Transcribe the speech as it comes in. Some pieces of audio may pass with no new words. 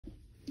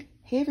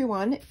Hey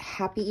everyone,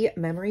 happy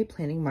Memory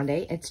Planning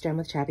Monday. It's Jen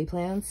with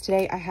ChappyPlans.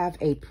 Today I have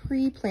a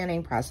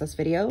pre-planning process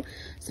video.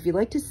 So if you'd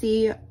like to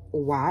see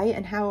why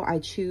and how I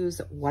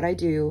choose what I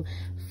do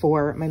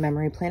for my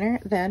memory planner,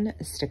 then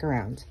stick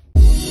around.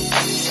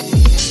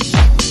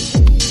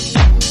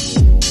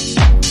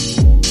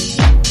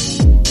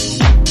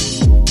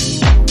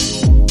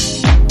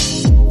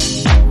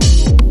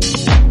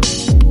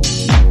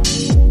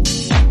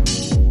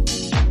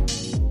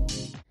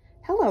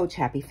 Hello,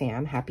 Chappy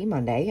fam. Happy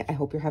Monday. I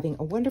hope you're having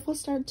a wonderful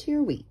start to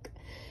your week.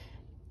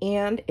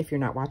 And if you're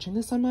not watching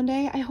this on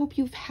Monday, I hope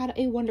you've had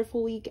a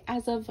wonderful week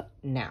as of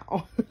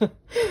now.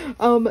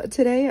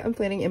 Today I'm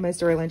planning in my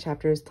storyline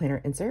chapters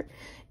planner insert,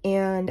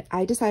 and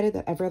I decided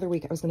that every other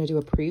week I was going to do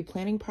a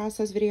pre-planning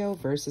process video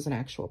versus an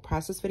actual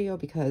process video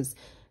because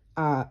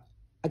I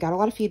got a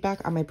lot of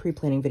feedback on my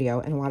pre-planning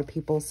video and a lot of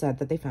people said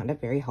that they found it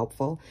very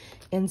helpful.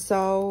 And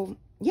so,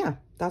 yeah,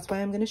 that's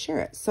why I'm going to share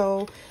it.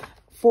 So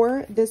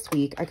for this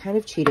week, I kind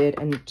of cheated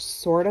and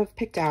sort of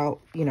picked out,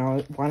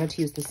 wanted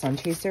to use the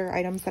Sunchaser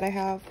items that I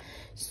have.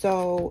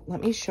 So let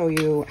me show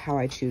you how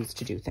I choose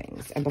to do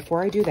things. And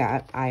before I do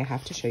that, I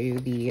have to show you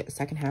the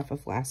second half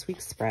of last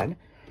week's spread,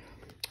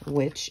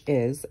 which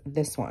is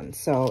this one.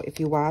 So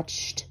if you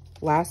watched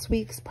last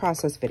week's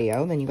process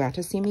video, then you got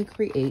to see me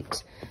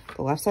create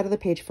the left side of the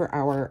page for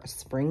our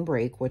spring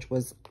break, which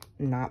was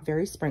not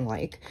very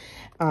spring-like,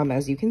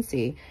 as you can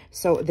see.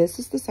 So this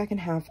is the second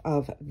half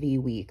of the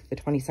week, the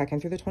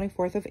 22nd through the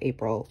 24th of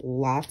April.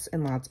 Lots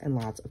and lots and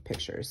lots of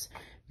pictures.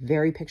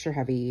 Very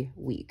picture-heavy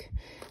week.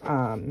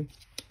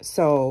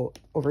 So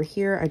over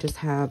here, I just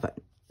have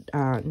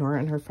Nora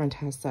and her friend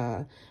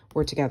Tessa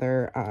were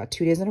together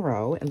 2 days in a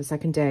row. And the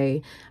second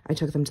day, I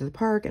took them to the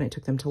park and I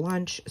took them to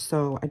lunch.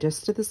 So I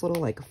just did this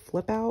little like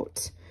flip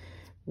out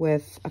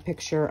with a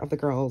picture of the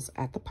girls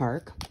at the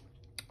park.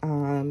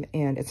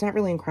 And it's not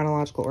really in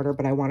chronological order,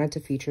 but I wanted to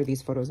feature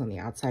these photos on the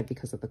outside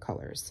because of the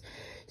colors.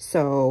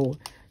 So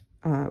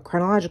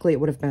chronologically, it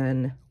would have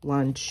been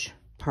lunch,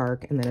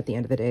 park, and then at the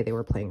end of the day, they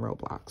were playing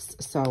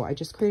Roblox. So I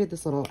just created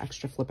this little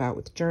extra flip out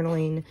with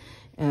journaling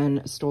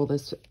and stole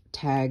this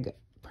tag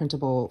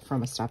printable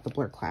from a Stop the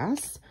Blur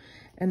class.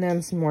 And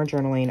then some more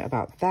journaling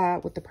about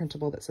that with the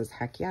printable that says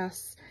heck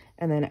yes,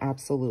 and then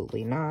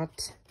absolutely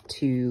not,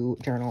 to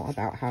journal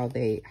about how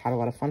they had a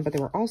lot of fun, but they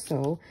were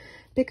also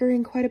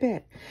bickering quite a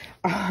bit.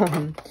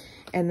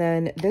 And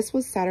then this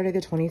was Saturday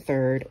the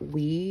 23rd.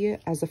 We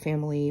as a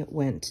family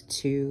went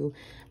to,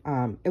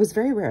 it was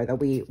very rare that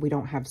we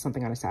don't have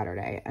something on a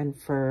Saturday. And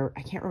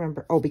I can't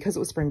remember, because it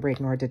was spring break,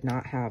 Nora did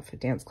not have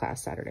dance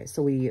class Saturday.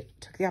 So we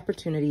took the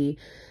opportunity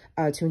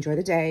to enjoy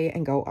the day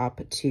and go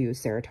up to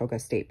Saratoga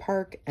State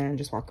Park and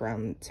just walk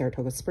around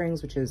Saratoga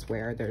Springs, which is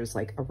where there's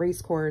like a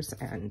race course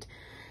and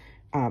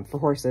for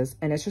horses.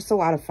 And it's just a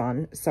lot of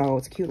fun. So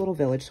it's a cute little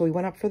village. So we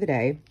went up for the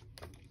day.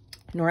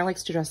 Nora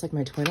likes to dress like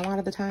my twin a lot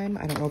of the time.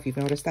 I don't know if you've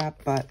noticed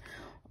that, but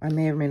I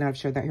may or may not have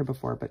shared that here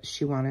before, but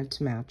she wanted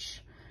to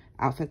match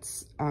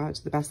outfits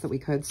to the best that we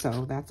could.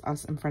 So that's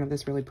us in front of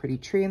this really pretty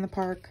tree in the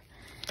park.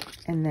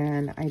 And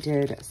then I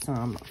did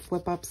some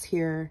flip ups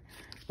here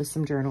with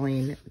some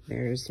journaling.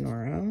 There's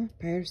Nora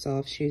by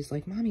herself. She's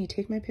like, "Mommy,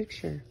 take my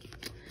picture."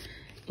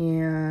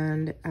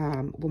 And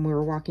when we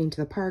were walking to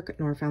the park,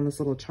 Nora found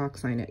this little chalk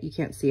sign. You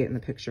can't see it in the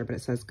picture, but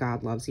it says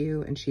 "God loves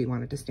you." And she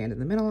wanted to stand in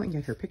the middle and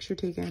get her picture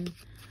taken.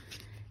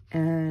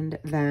 And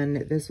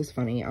then this was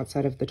funny.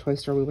 Outside of the toy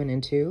store we went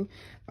into,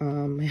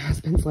 my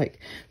husband's like,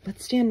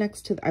 "Let's stand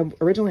next to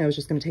originally I was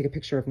just going to take a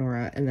picture of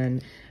Nora. And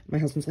then my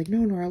husband's like, "No,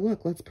 Nora,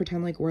 look, let's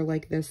pretend like we're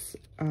like this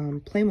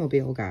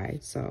Playmobil guy."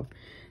 So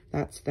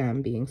that's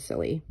them being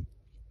silly.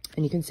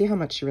 And you can see how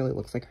much she really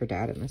looks like her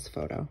dad in this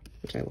photo,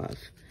 which I love.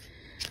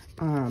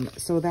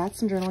 So that's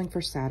some journaling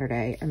for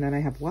Saturday. And then I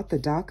have What the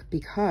Duck,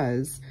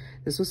 because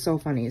this was so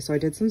funny. So I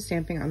did some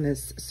stamping on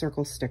this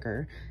circle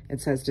sticker.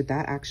 It says, "Did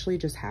that actually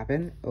just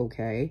happen?"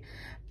 Okay.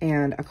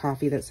 And a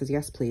coffee that says,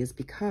 "Yes, please,"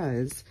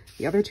 because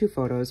the other two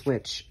photos,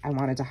 which I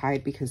wanted to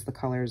hide because the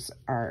colors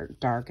are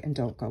dark and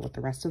don't go with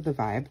the rest of the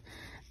vibe,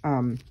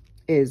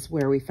 is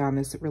where we found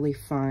this really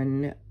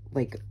fun,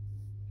 like,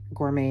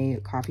 gourmet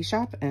coffee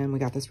shop. And we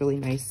got this really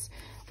nice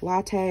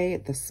latte,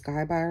 the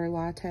Skybar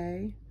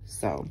latte.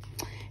 So,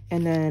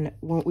 and then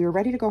when we were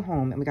ready to go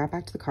home and we got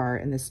back to the car,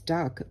 and this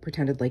duck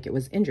pretended like it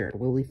was injured.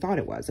 Well, we thought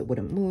it was. It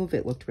wouldn't move.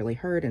 It looked really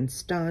hurt and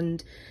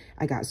stunned.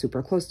 I got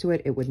super close to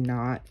it. It would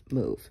not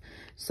move.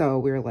 So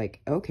we were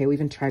like, okay, we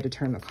even tried to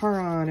turn the car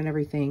on and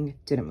everything.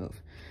 Didn't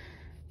move.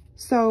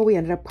 So we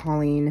ended up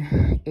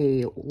calling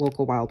a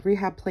local wild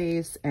rehab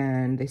place,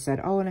 and they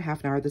said, "Oh, in a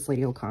half an hour, this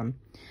lady will come."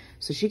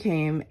 So she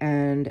came,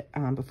 and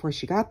before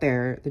she got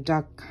there, the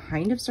duck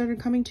kind of started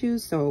coming to,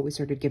 so we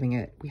started giving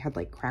it, we had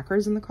like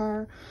crackers in the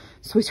car,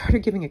 so we started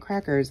giving it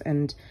crackers,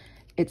 and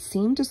it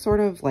seemed to sort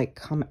of like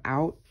come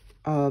out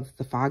of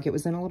the fog it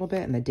was in a little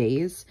bit, and the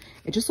daze.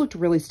 It just looked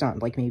really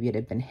stunned, like maybe it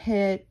had been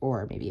hit,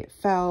 or maybe it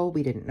fell,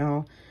 we didn't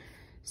know.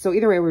 So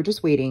either way, we were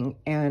just waiting,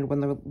 and when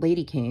the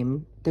lady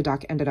came, the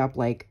duck ended up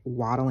like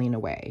waddling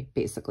away,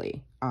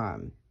 basically.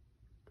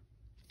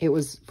 it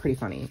was pretty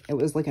funny. It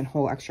was like a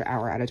whole extra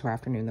hour added to our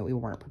afternoon that we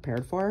weren't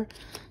prepared for.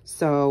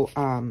 So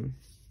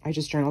I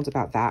just journaled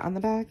about that on the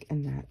back,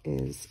 and that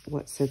is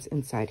what sits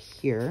inside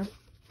here.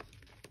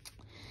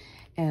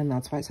 And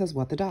that's why it says,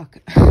 what the duck?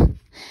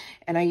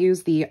 And I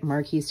used the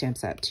marquee stamp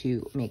set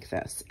to make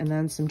this. And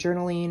then some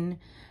journaling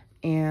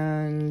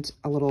and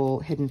a little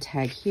hidden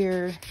tag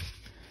here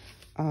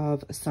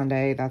of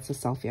Sunday. That's a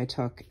selfie I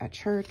took at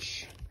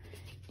church,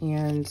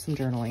 and some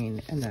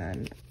journaling, and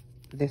then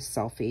this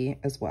selfie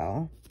as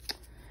well.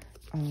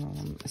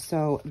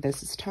 So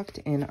this is tucked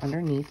in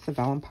underneath the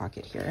vellum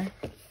pocket here.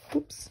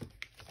 Oops.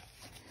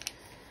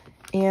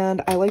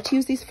 And I like to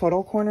use these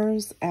photo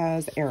corners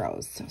as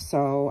arrows.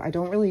 So I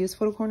don't really use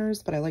photo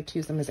corners, but I like to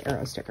use them as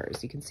arrow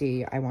stickers. You can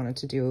see I wanted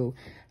to do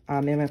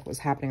mimic what was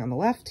happening on the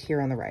left,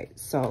 here on the right.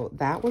 So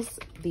that was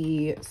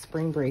the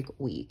spring break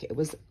week. It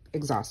was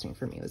exhausting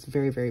for me. It was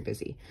very, very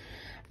busy.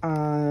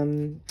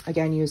 Again,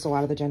 used a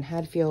lot of the Jen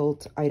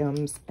Hadfield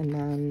items, and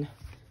then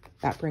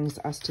that brings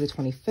us to the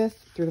 25th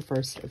through the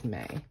 1st of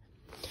May.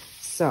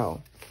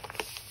 So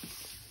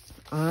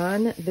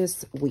on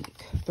this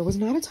week, there was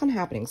not a ton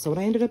happening. So what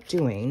I ended up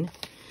doing,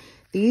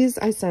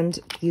 I send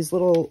these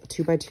little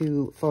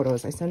 2x2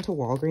 photos, I send to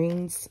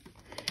Walgreens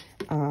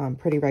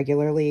pretty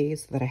regularly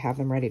so that I have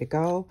them ready to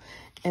go.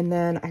 And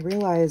then I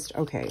realized,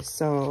 okay,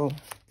 so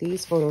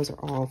these photos are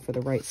all for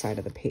the right side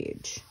of the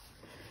page.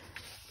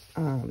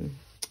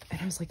 And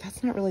I was like,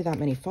 that's not really that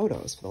many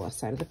photos for the left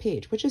side of the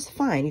page, which is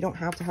fine. You don't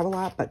have to have a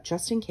lot, but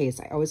just in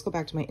case, I always go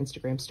back to my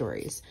Instagram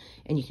stories,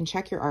 and you can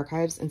check your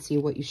archives and see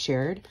what you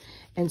shared.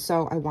 And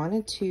so I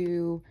wanted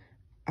to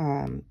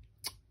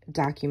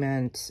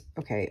document,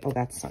 okay, oh,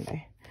 that's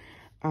Sunday,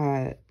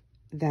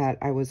 that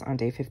I was on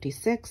day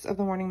 56 of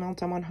the Morning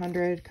Meltdown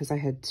 100, because I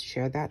had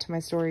shared that to my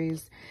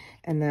stories.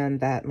 And then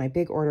that my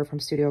big order from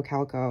Studio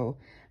Calico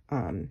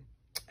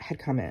had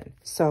come in.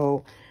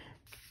 So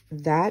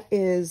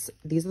these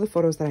are the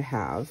photos that I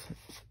have,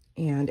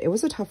 and it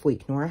was a tough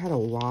week. Nora had a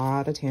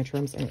lot of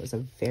tantrums, and it was a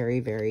very,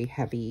 very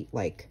heavy,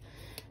 like,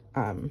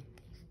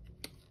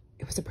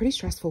 it was a pretty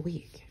stressful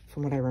week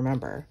from what I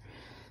remember.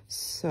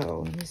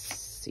 So let me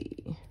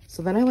see.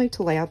 So then I like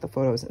to lay out the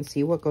photos and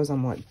see what goes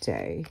on what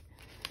day.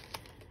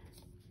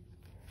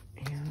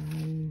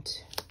 And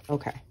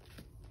okay,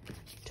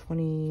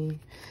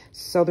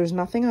 so there's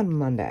nothing on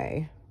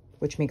Monday,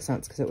 which makes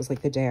sense because it was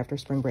like the day after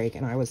spring break,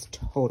 and I was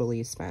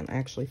totally spent. I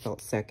actually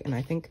felt sick, and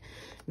I think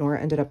Nora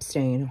ended up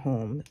staying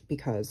home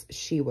because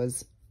she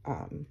was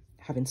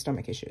having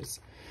stomach issues.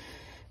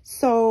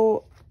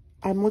 So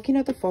I'm looking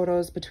at the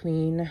photos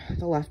between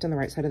the left and the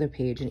right side of the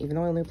page, and even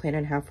though I only plan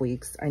in half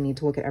weeks, I need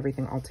to look at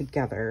everything all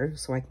together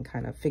so I can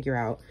kind of figure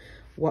out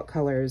what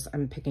colors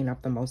I'm picking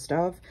up the most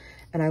of.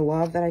 And I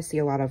love that I see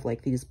a lot of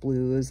like these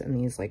blues and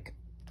these like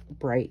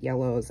bright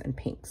yellows and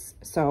pinks.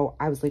 So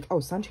I was like, oh,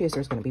 Sunchaser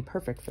is going to be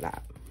perfect for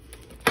that.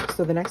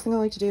 So the next thing I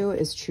like to do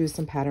is choose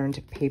some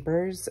patterned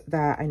papers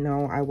that I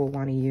know I will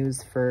want to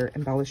use for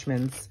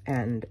embellishments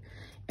and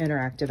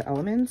interactive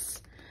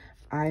elements.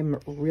 I'm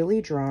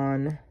really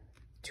drawn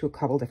to a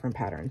couple different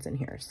patterns in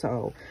here.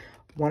 So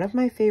one of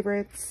my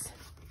favorites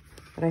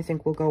that I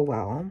think will go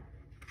well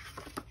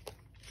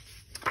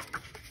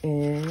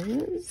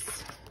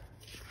is,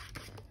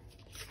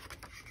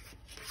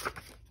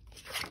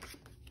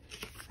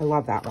 I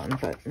love that one,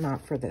 but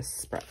not for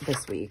this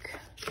week.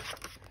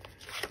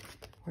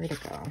 Where'd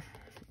it go?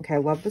 Okay, I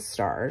love the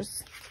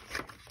stars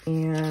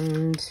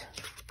and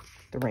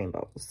the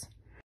rainbows.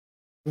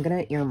 I'm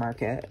gonna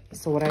earmark it.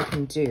 So what I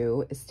can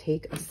do is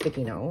take a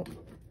sticky note,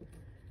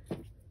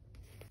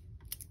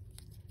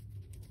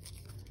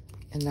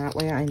 and that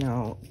way I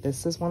know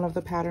this is one of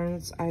the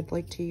patterns I'd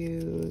like to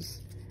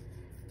use.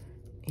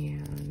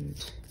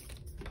 And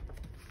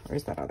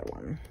where's that other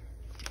one?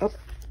 Oh,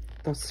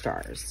 the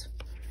stars.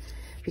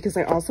 Because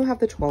I also have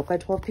the 12 by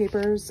 12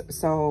 papers,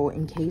 so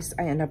in case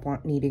I end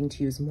up needing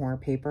to use more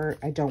paper,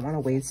 I don't want to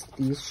waste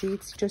these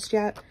sheets just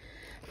yet,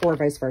 or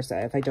vice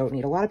versa. If I don't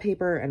need a lot of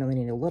paper and only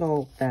need a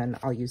little, then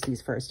I'll use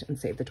these first and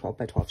save the 12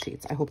 by 12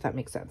 sheets. I hope that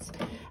makes sense.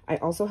 I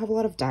also have a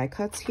lot of die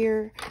cuts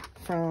here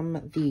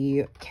from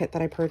the kit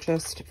that I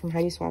purchased from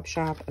Heidi Swapp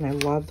shop, and I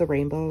love the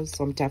rainbows,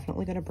 so I'm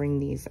definitely going to bring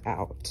these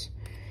out.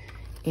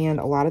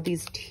 And a lot of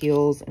these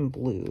teals and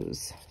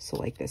blues, so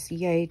like this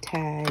yay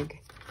tag,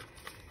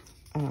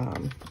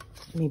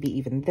 maybe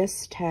even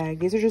this tag.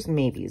 These are just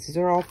maybes. These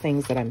are all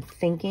things that I'm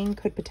thinking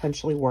could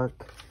potentially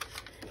work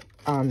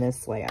on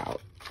this layout.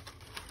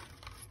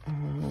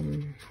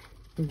 I'm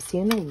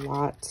seeing a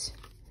lot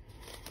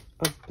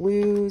of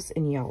blues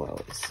and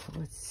yellows.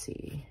 Let's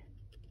see.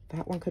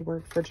 That one could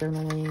work for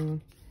journaling.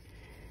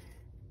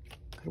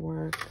 Could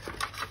work.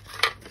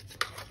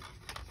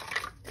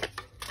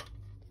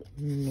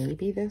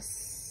 Maybe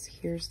this,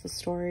 here's the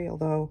story,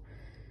 although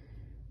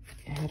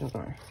I don't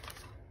know.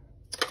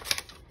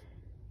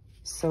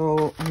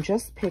 So I'm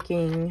just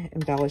picking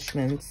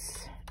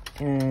embellishments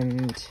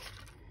and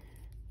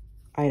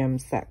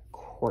items that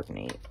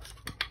coordinate.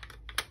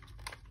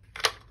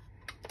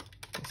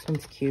 This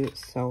one's cute,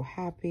 so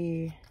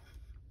happy.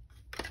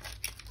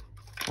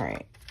 All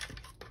right.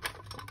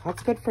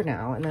 that's good for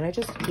now. And then I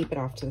just keep it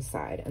off to the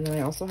side. And then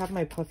I also have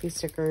my puffy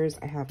stickers.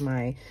 I have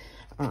my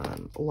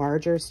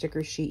larger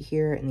sticker sheet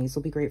here, and these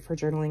will be great for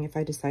journaling if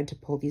I decide to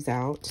pull these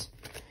out.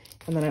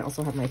 And then I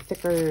also have my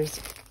thickers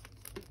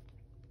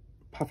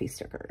puffy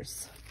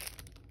stickers.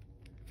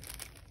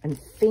 I'm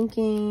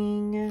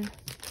thinking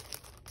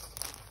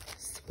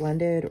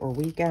Splendid or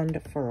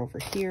Weekend for over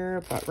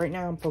here, but right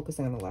now I'm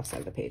focusing on the left side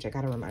of the page. I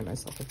gotta remind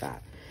myself of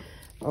that.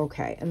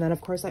 Okay, and then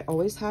of course I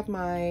always have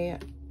my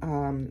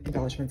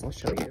embellishments. I'll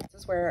show you.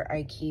 This is where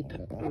I keep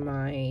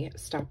my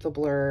Stop the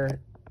Blur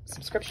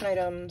subscription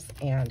items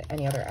and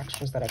any other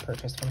extras that I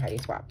purchased from Heidi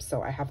Swapp.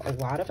 So I have a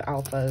lot of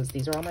alphas.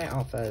 These are all my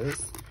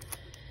alphas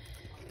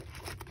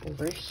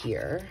over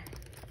here.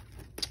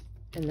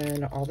 And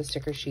then all the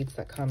sticker sheets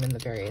that come in the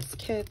various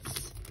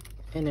kits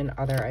and in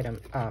other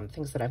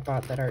things that I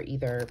bought that are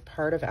either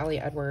part of Ali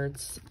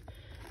Edwards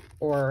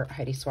or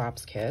Heidi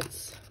Swapp's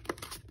kits.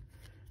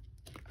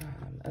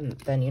 And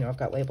then, you know, I've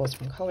got labels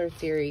from Color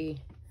Theory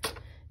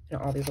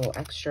and all these little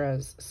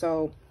extras.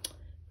 So,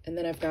 and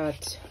then I've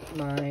got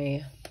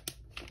my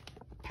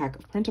pack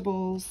of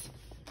printables.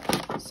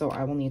 So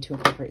I will need to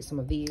incorporate some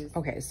of these.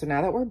 Okay, so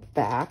now that we're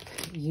back,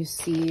 you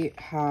see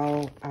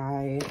how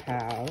I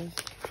have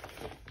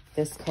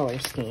this color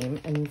scheme.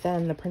 And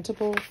then the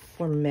printable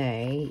for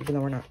May, even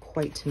though we're not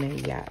quite to May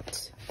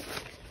yet,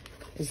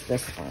 is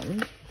this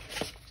one.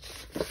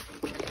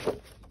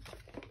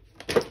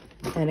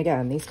 And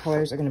again, these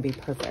colors are going to be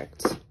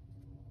perfect.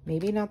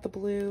 Maybe not the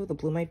blue. The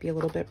blue might be a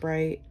little bit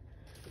bright.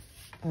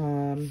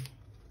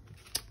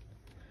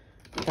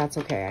 That's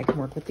okay. I can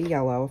work with the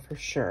yellow for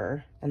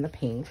sure and the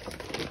pink.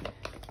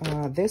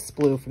 This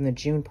blue from the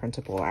June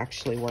printable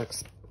actually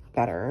works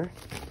better.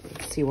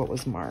 Let's see what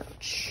was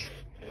March.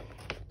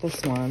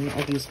 This one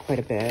I've used quite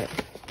a bit.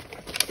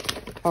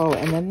 Oh,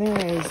 and then there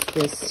is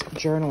this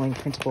journaling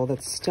printable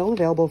that's still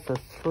available for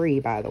free,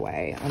 by the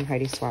way, on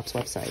Heidi Swapp's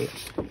website.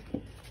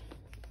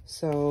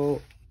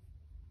 So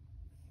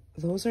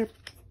those are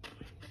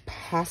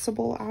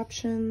possible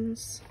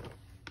options.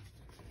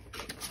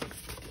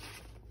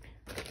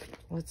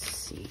 Let's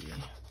see.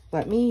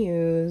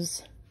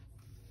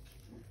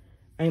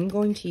 I'm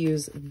going to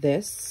use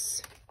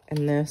this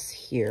and this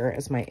here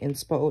as my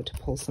inspo to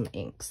pull some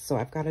inks. So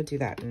I've got to do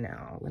that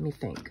now. Let me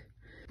think.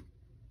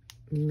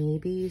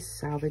 Maybe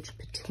Salvage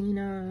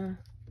Patina.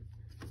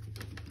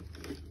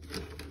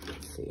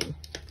 Let's see.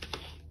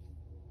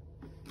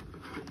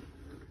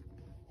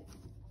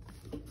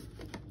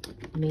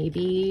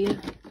 Maybe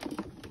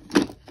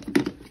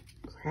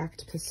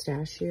Cracked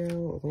Pistachio,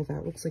 although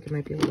that looks like it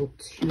might be a little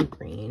too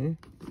green.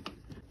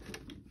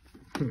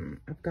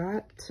 I've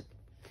got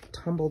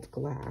Tumbled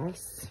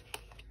Glass.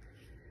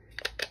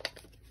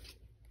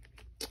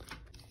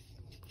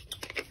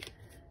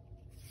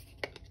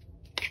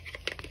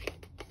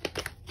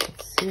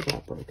 Let's see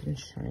about Broken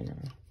China.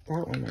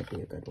 That one might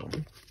be a good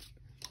one.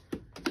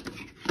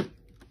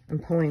 I'm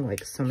pulling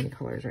like so many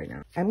colors right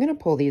now. I'm gonna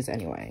pull these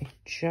anyway,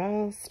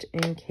 just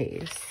in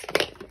case.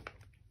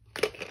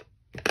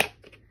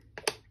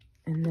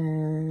 And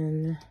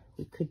then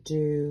we could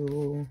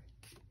do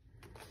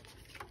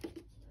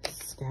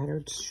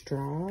Scattered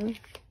Straw,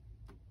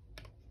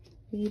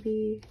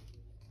 maybe.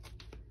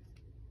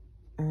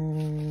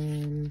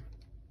 And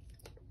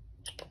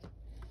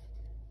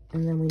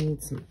then we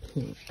need some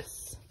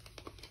pinks.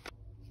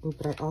 Oh,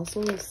 but I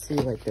also see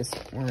like this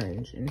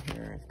orange in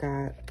here. I've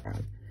got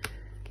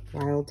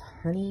Wild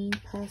Honey,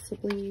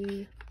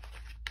 possibly.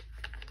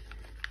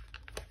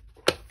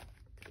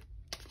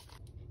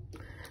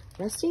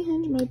 Rusty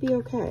Hinge might be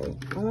okay.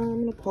 I'm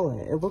gonna pull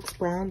it. It looks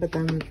brown, but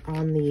then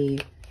on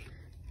the,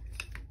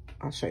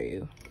 I'll show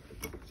you.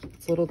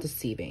 It's a little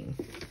deceiving.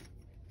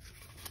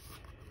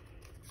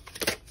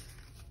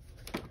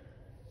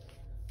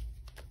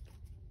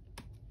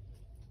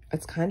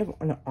 It's kind of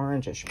an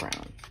orangish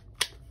brown.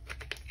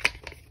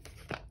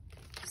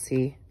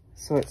 See?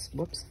 So it's,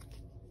 whoops.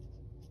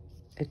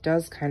 It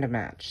does kind of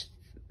match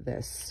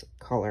this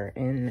color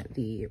in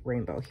the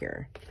rainbow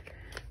here.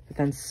 But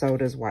then so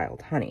does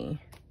Wild Honey.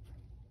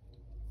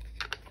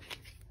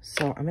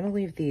 So I'm going to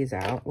leave these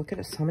out. Look at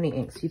it, so many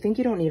inks. You think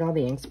you don't need all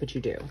the inks, but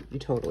you do. You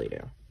totally do.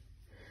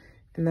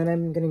 And then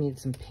I'm going to need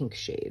some pink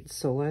shades.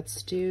 So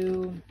let's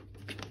do,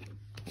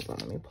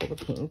 hold on, let me pull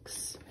the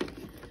pinks.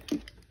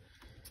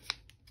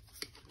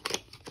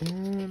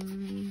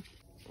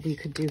 We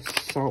could do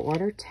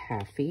Saltwater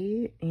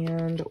Taffy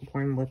and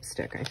Warm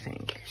Lipstick, I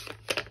think.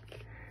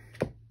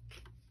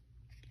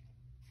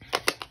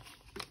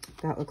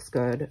 That looks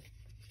good.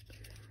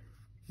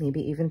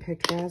 Maybe Even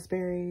Picked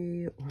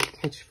Raspberry or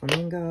Kitsch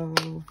Flamingo.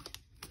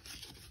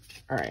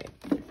 All right,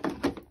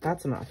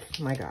 that's enough.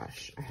 My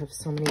gosh, I have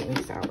so many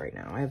inks out right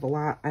now. I have a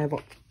lot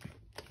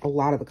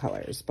of the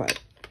colors, but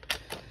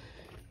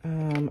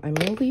I'm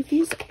gonna leave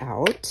these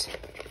out.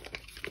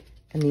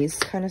 And these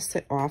kind of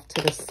sit off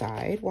to the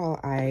side while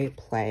I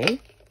play.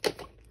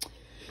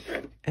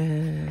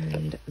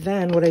 And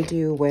then what I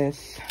do with,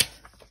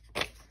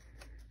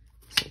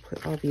 so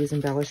put all these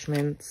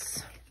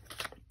embellishments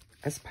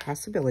as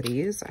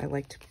possibilities. I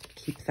like to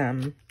keep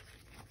them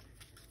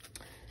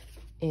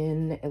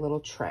in a little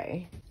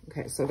tray.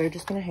 Okay, so they're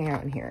just gonna hang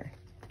out in here.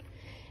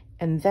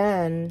 And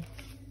then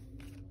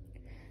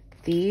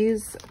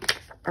these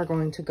are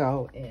going to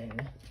go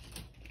in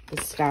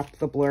the Stop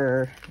the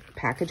Blur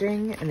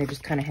packaging, and they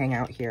just kind of hang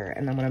out here.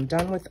 And then when I'm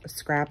done with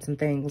scraps and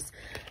things,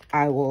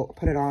 I will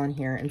put it all in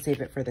here and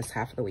save it for this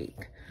half of the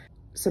week.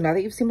 So now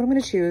that you've seen what I'm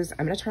going to choose,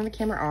 I'm going to turn the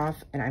camera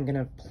off and I'm going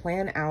to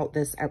plan out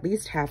this at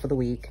least half of the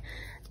week.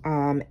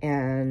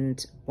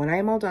 And when I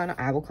am all done,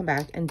 I will come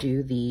back and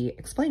do the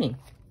explaining.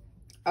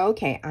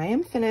 Okay, I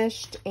am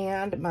finished,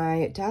 and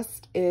my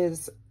desk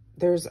is,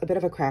 there's a bit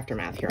of a crafter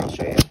math here. I'll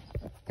show you.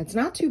 It's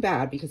not too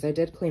bad because I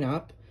did clean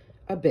up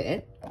a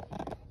bit,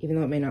 even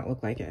though it may not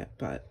look like it,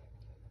 but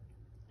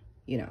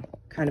you know,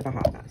 kind of a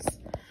hot mess.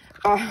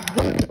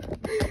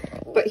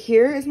 But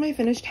here is my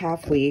finished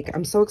half week.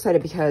 I'm so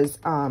excited because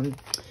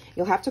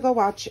you'll have to go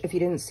watch, if you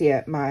didn't see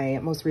it, my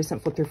most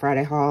recent Flip Through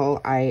Friday haul.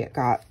 I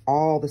got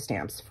all the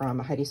stamps from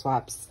Heidi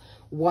Swapp's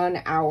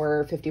 1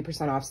 hour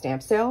 50% off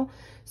stamp sale.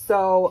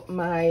 So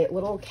my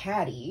little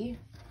caddy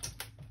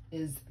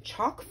is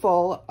chock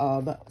full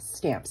of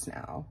stamps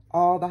now,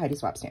 all the Heidi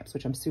Swapp stamps,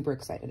 which I'm super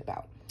excited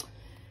about.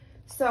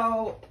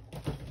 So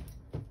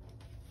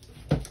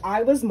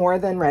I was more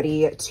than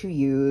ready to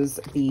use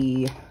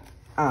the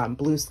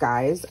blue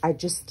skies. I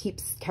just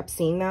kept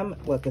seeing them.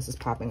 Look, this is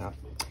popping up.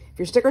 If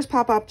your stickers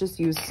pop up, just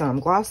use some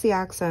glossy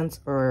accents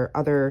or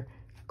other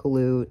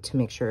glue to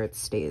make sure it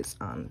stays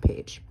on the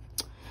page.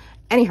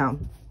 Anyhow,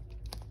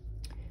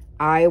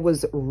 I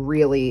was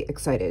really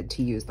excited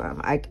to use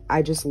them.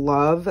 I just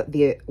love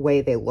the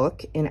way they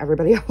look in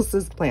everybody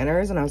else's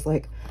planners, and I was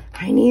like,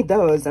 I need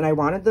those. And I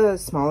wanted the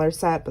smaller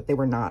set, but they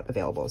were not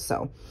available.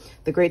 So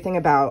the great thing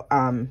about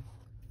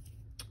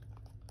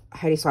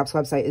Heidi Swapp's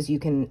website is you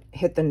can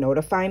hit the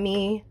notify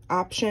me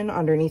option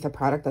underneath a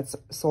product that's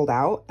sold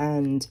out,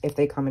 and if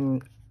they come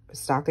in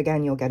stock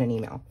again, you'll get an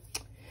email.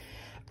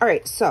 All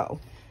right, so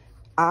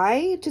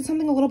I did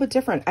something a little bit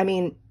different. I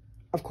mean,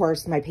 of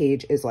course, my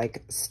page is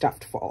like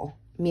stuffed full.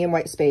 Me and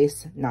white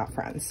space, not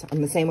friends.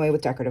 I'm the same way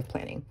with decorative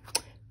planning.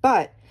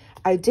 But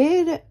I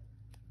did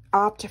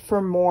opt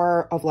for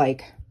more of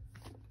like,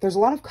 there's a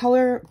lot of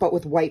color, but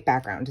with white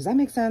background. Does that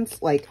make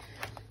sense? Like,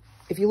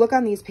 if you look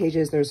on these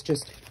pages,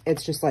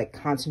 it's just like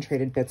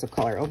concentrated bits of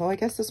color. Although I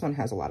guess this one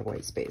has a lot of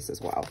white space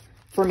as well,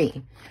 for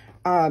me.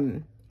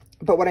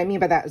 But what I mean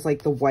by that is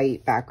like the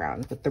white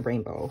background with the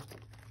rainbow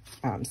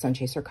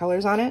Sunchaser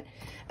colors on it.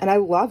 And I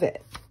love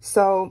it.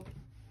 So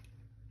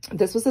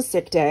this was a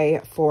sick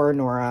day for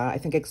Nora. I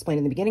think I explained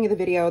in the beginning of the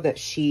video that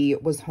she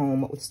was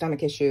home with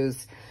stomach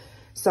issues.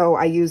 So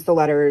I used the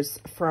letters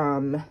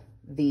from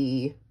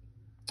the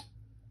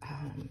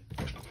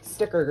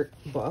sticker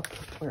book.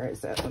 Where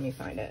is it? Let me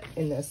find it.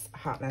 In this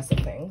hot mess of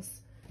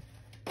things.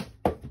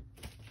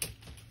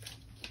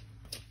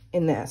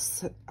 In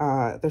this,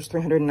 there's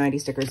 390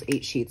 stickers,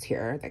 8 sheets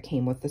here that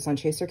came with the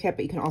Sunchaser kit,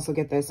 but you can also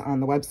get this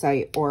on the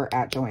website or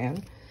at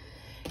Joann.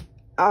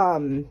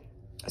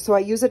 So I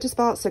use it to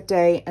spell out sick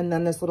day, and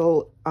then this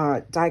little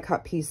die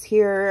cut piece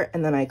here,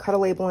 and then I cut a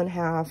label in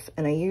half,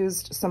 and I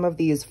used some of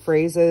these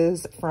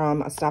phrases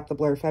from a Stop the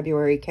Blur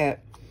February kit.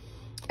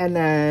 And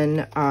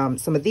then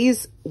some of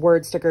these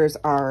word stickers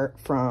are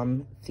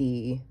from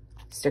the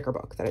sticker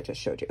book that I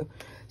just showed you.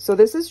 So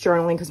this is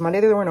journaling because Monday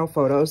there were no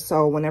photos.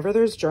 So whenever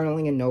there's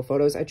journaling and no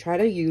photos, I try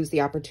to use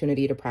the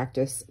opportunity to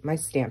practice my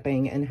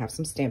stamping and have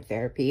some stamp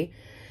therapy.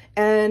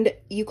 And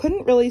you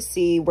couldn't really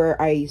see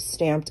where I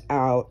stamped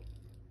out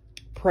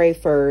Pray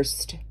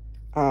First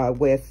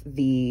with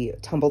the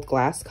tumbled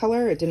glass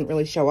color. It didn't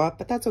really show up,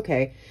 but that's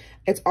okay.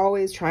 It's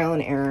always trial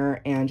and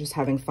error and just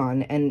having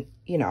fun and,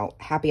 you know,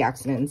 happy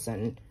accidents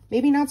and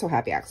maybe not so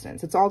happy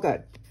accidents. It's all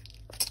good.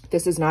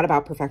 This is not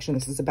about perfection.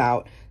 This is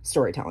about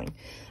storytelling.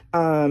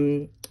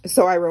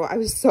 So I wrote, I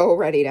was so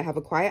ready to have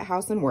a quiet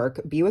house and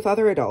work, be with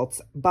other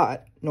adults,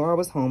 but Nora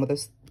was home with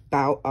a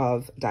bout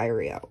of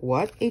diarrhea.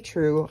 What a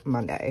true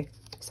Monday.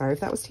 Sorry if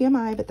that was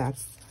TMI, but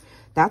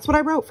that's what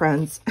I wrote,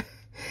 friends.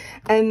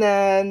 And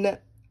then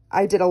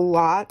I did a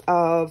lot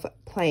of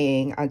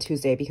playing on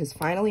Tuesday because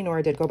finally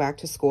Nora did go back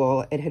to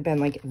school. It had been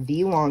like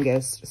the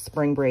longest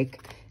spring break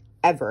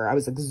ever. I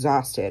was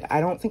exhausted.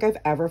 I don't think I've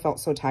ever felt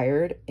so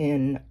tired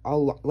in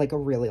like a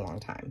really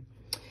long time.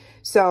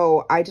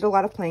 So I did a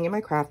lot of playing in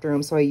my craft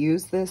room. So I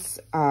used this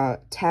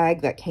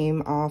tag that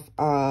came off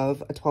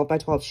of a 12 by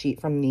 12 sheet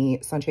from the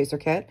Sunchaser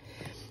kit.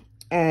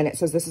 And it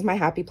says, this is my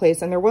happy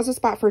place. And there was a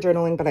spot for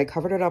journaling, but I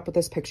covered it up with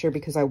this picture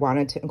because I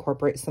wanted to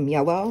incorporate some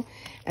yellow.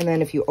 And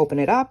then if you open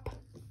it up,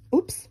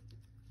 oops,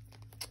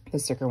 the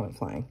sticker went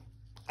flying.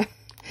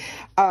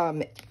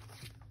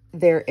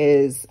 There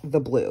is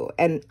the blue.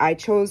 And I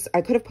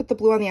could have put the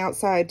blue on the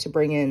outside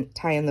to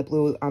tie in the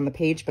blue on the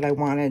page, but I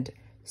wanted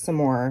some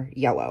more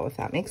yellow, if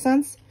that makes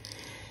sense.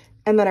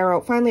 And then I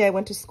wrote, finally, I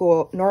went to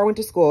school. Nora went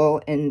to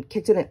school and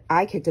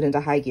I kicked it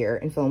into high gear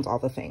and filmed all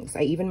the things.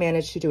 I even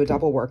managed to do a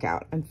double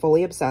workout. I'm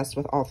fully obsessed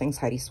with all things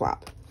Heidi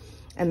Swapp.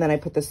 And then I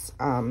put this,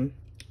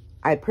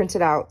 I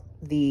printed out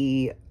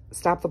the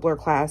Stop the Blur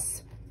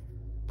class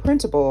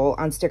printable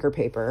on sticker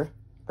paper,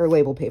 or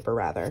label paper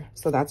rather.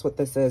 So that's what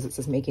this is. It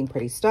says making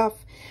pretty stuff.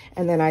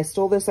 And then I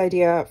stole this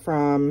idea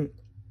from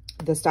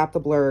the Stop the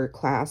Blur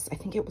class. I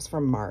think it was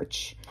from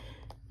March,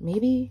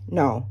 maybe,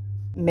 no,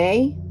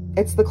 May.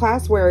 It's the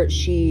class where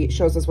she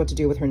shows us what to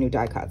do with her new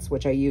die cuts,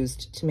 which I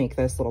used to make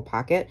this little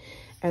pocket.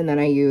 And then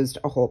I used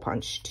a hole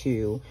punch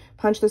to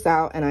punch this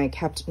out, and I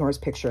kept Nora's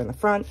picture in the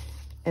front,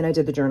 and I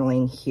did the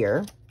journaling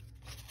here.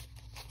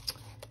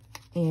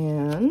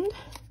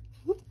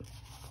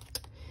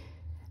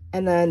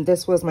 And then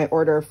this was my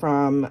order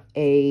from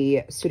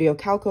a Studio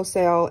Calico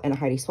sale and a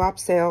Heidi Swapp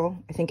sale.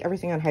 I think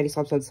everything on Heidi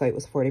Swapp's website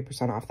was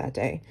 40% off that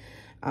day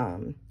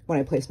when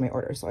I placed my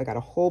order. So I got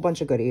a whole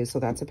bunch of goodies. So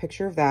that's a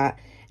picture of that.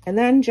 And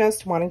then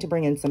just wanting to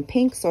bring in some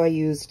pink. So I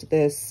used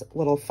this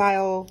little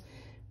file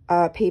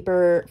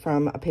paper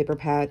from a paper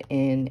pad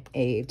in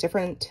a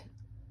different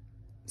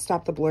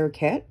Stop the Blur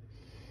kit.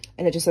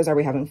 And it just says, are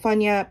we having fun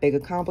yet? Big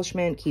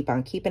accomplishment. Keep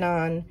on keeping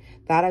on.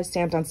 That I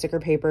stamped on sticker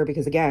paper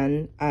because,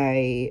 again,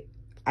 I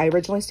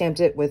originally stamped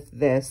it with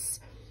this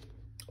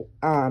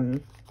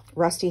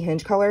rusty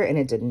hinge color, and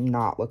it did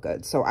not look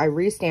good. So I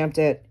re-stamped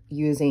it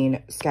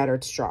using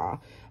scattered straw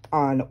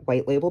on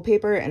white label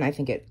paper, and I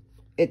think it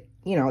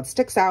you know, it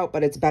sticks out,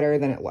 but it's better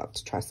than it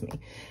looked, trust me.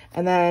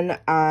 And then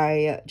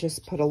I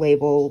just put a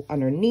label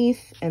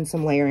underneath and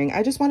some layering.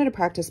 I just wanted to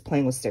practice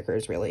playing with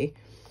stickers, really.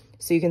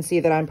 So you can see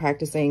that I'm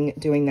practicing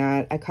doing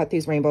that. I cut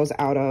these rainbows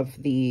out of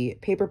the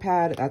paper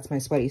pad. That's my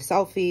sweaty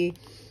selfie.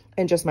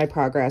 And just my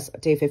progress,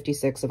 day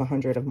 56 of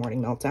 100 of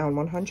Morning Meltdown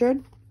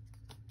 100.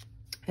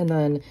 And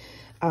then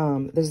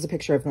this is a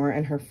picture of Nora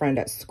and her friend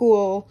at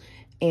school.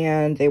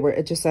 And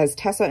it just says,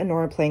 Tessa and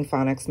Nora playing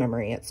phonics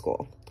memory at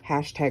school.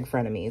 Hashtag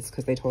frenemies,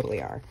 because they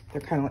totally are. They're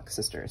kind of like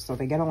sisters. So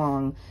they get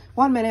along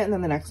 1 minute, and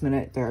then the next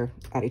minute they're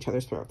at each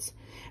other's throats.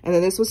 And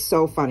then this was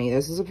so funny.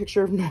 This is a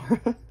picture of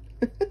Nora.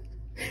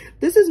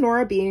 This is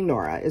Nora being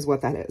Nora, is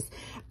what that is.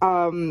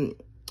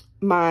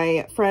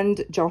 My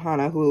friend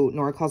Johanna, who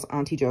Nora calls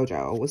Auntie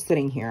Jojo, was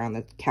sitting here on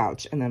the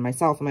couch, and then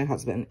myself and my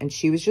husband, and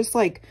she was just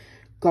like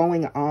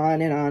going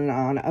on and on and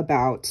on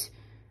about,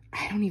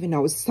 I don't even know,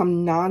 it was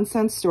some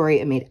nonsense story.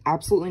 It made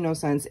absolutely no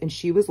sense, and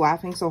she was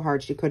laughing so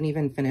hard she couldn't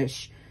even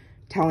finish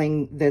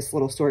telling this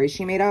little story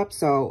she made up.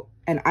 So,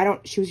 and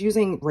she was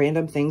using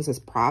random things as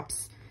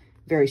props.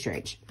 Very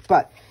strange,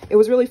 but it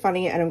was really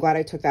funny, and I'm glad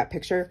I took that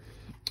picture.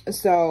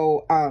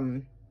 So,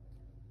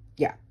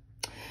 yeah.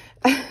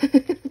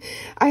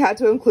 I had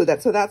to include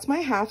that. So that's my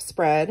half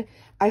spread.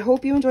 I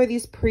hope you enjoy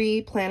these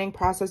pre-planning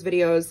process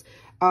videos.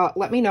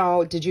 Let me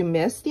know, did you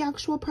miss the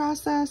actual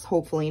process?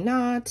 Hopefully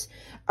not.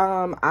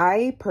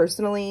 I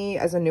personally,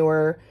 as a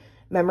newer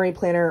memory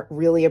planner,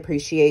 really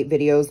appreciate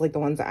videos like the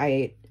ones that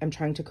I am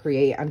trying to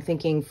create. I'm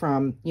thinking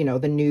from, you know,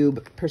 the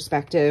noob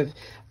perspective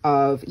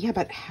of, yeah,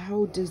 but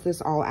how does this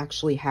all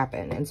actually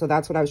happen? And so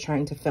that's what I was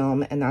trying to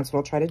film, and that's what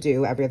I'll try to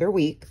do every other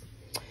week.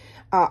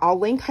 I'll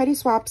link Heidi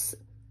Swapp's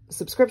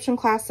subscription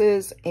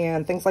classes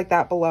and things like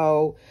that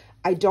below.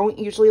 I don't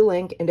usually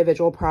link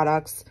individual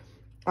products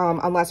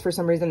unless for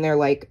some reason they're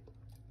like,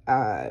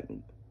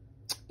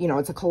 you know,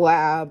 it's a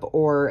collab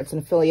or it's an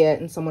affiliate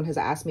and someone has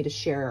asked me to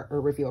share or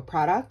review a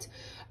product.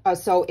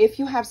 So if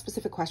you have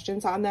specific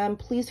questions on them,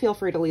 please feel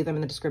free to leave them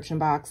in the description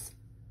box.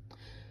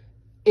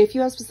 If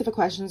you have specific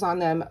questions on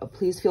them,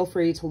 please feel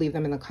free to leave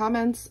them in the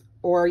comments,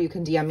 or you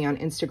can DM me on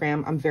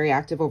Instagram. I'm very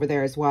active over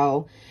there as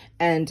well.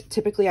 And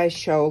typically I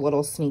show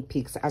little sneak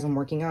peeks as I'm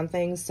working on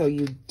things, so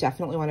you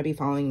definitely want to be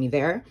following me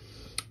there.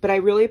 But I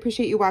really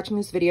appreciate you watching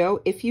this video.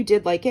 If you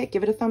did like it,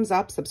 give it a thumbs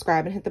up,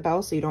 subscribe, and hit the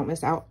bell so you don't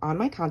miss out on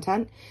my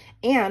content.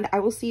 And I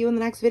will see you in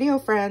the next video,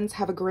 friends.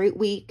 Have a great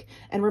week.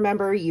 And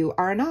remember, you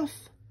are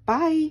enough.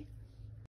 Bye.